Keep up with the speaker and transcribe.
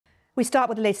We start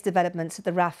with the latest developments at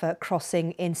the Rafah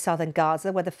crossing in southern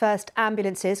Gaza, where the first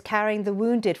ambulances carrying the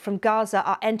wounded from Gaza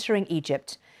are entering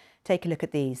Egypt. Take a look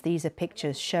at these. These are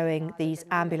pictures showing these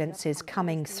ambulances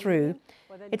coming through.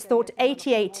 It's thought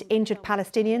 88 injured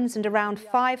Palestinians and around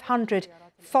 500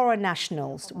 foreign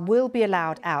nationals will be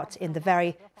allowed out in the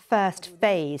very first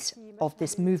phase of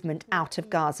this movement out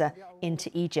of Gaza into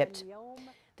Egypt.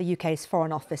 The UK's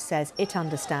Foreign Office says it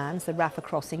understands the Rafah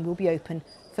crossing will be open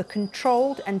for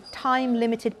controlled and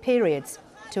time-limited periods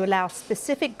to allow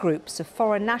specific groups of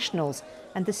foreign nationals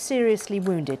and the seriously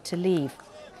wounded to leave.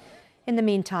 In the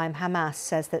meantime, Hamas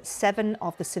says that 7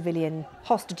 of the civilian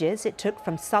hostages it took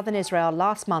from southern Israel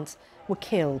last month were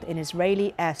killed in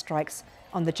Israeli airstrikes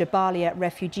on the Jabalia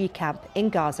refugee camp in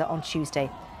Gaza on Tuesday.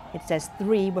 It says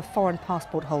 3 were foreign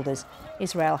passport holders.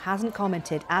 Israel hasn't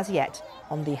commented as yet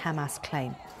on the Hamas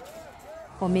claim.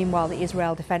 Well, meanwhile, the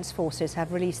Israel Defense Forces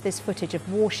have released this footage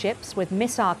of warships with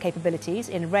missile capabilities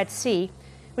in Red Sea,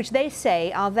 which they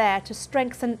say are there to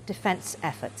strengthen defense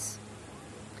efforts.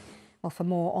 Well, for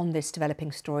more on this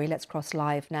developing story, let's cross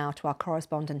live now to our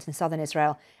correspondent in southern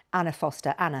Israel, Anna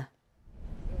Foster. Anna.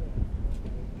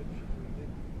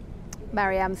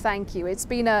 Mariam, thank you. It's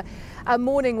been a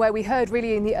morning where we heard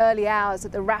really in the early hours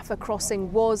that the Rafah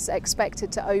crossing was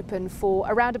expected to open for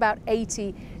around about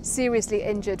 80 seriously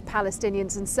injured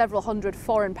Palestinians and several hundred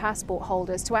foreign passport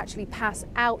holders to actually pass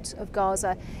out of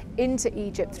Gaza into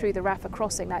Egypt through the Rafah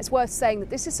crossing. Now, it's worth saying that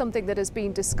this is something that has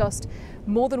been discussed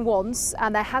more than once,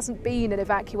 and there hasn't been an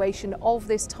evacuation of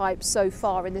this type so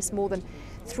far in this more than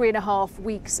 3.5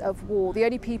 weeks of war. The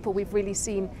only people we've really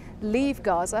seen leave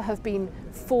Gaza have been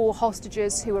 4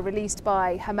 hostages who were released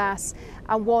by Hamas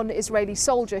and 1 Israeli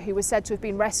soldier who was said to have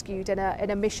been rescued in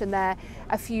a mission there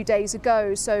a few days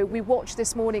ago. So we watched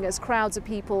this morning as crowds of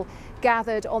people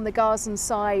gathered on the Gazan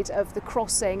side of the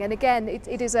crossing. And again,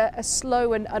 it is a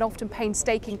slow and often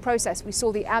painstaking process. We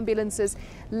saw the ambulances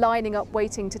lining up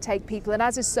waiting to take people. And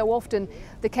as is so often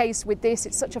the case with this,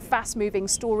 it's such a fast-moving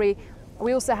story.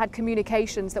 We also had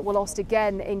communications that were lost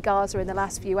again in Gaza in the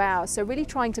last few hours. So really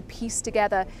trying to piece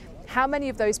together how many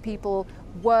of those people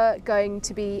were going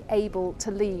to be able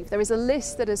to leave. There is a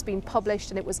list that has been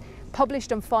published, and it was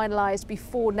published and finalised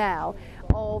before now,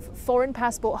 of foreign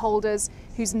passport holders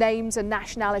whose names and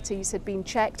nationalities had been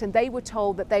checked, and they were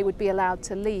told that they would be allowed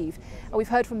to leave. And we've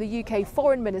heard from the UK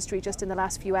Foreign Ministry just in the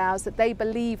last few hours that they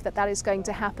believe that that is going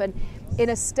to happen in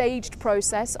a staged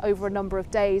process over a number of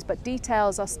days, but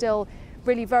details are still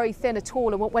really very thin at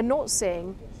all. And what we're not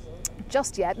seeing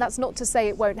just yet, and that's not to say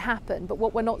it won't happen, but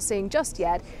what we're not seeing just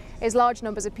yet is large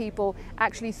numbers of people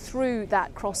actually through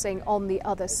that crossing on the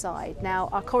other side. Now,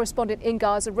 our correspondent in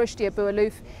Gaza, Rushdie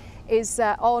Abu-Alouf, is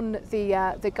on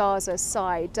the Gaza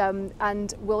side,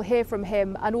 and we'll hear from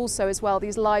him, and also as well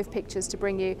these live pictures to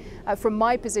bring you from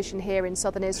my position here in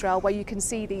southern Israel, where you can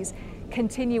see these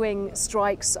continuing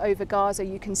strikes over Gaza.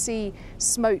 You can see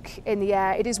smoke in the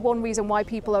air. It is one reason why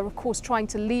people are, of course, trying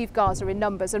to leave Gaza in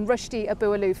numbers, and Rushdie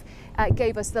Abu-Alouf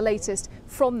gave us the latest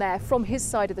from there, from his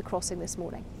side of the crossing this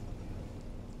morning.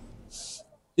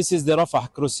 This is the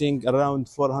Rafah crossing. Around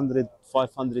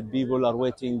 500 people are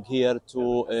waiting here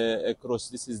to cross.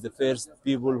 This is the first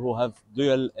people who have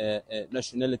dual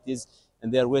nationalities,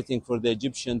 and they are waiting for the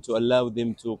Egyptian to allow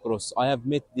them to cross. I have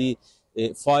met the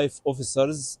 5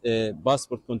 officers,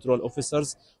 passport control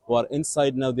officers, who are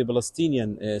inside now the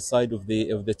Palestinian side of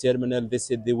the terminal. They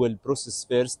said they will process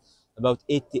first about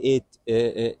 88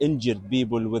 injured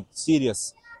people with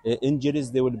serious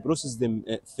injuries. They will process them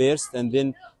first, and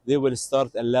then they will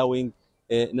start allowing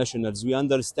nationals. We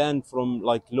understand from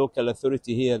local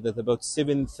authority here that about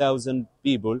 7,000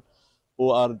 people who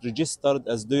are registered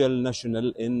as dual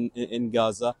national in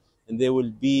Gaza, and they will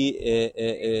be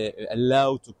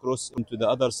allowed to cross into the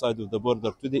other side of the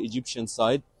border to the Egyptian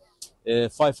side,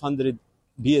 500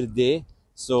 per day.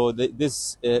 So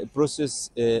this process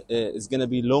is going to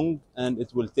be long, and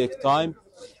it will take time.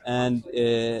 And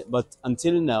but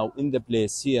until now, in the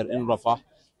place here in Rafah,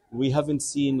 we haven't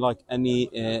seen any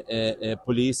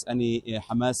police, any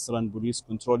Hamas-run police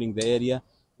controlling the area.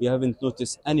 We haven't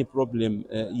noticed any problem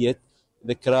yet.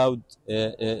 The crowd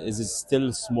is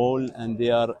still small, and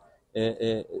they are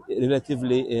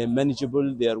relatively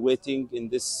manageable. They are waiting in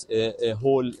this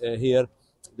hall here.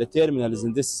 The terminal is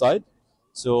in this side.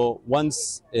 So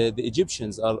once the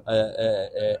Egyptians are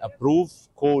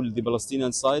call the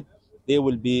Palestinian side, they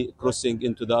will be crossing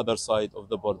into the other side of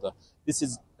the border. This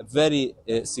is a very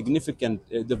significant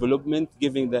development,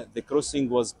 given that the crossing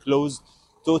was closed,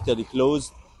 totally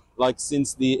closed,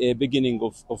 since the beginning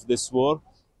of this war.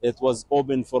 It was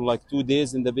open for 2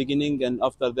 days in the beginning, and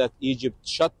after that Egypt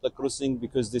shut the crossing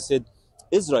because they said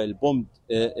Israel bombed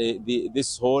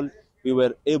this hall, we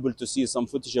were able to see some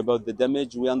footage about the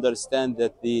damage. We understand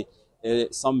that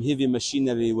some heavy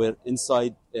machinery were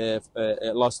inside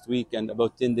last week and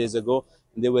about 10 days ago.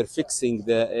 And they were fixing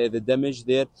the damage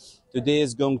there. Today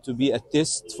is going to be a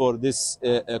test for this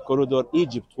corridor.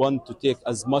 Egypt wants to take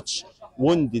as much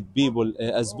wounded people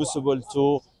as possible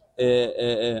to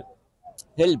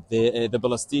help the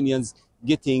Palestinians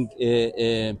getting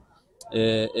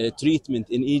treatment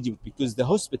in Egypt, because the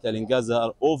hospital in Gaza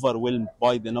are overwhelmed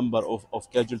by the number of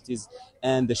casualties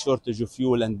and the shortage of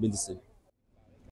fuel and medicine.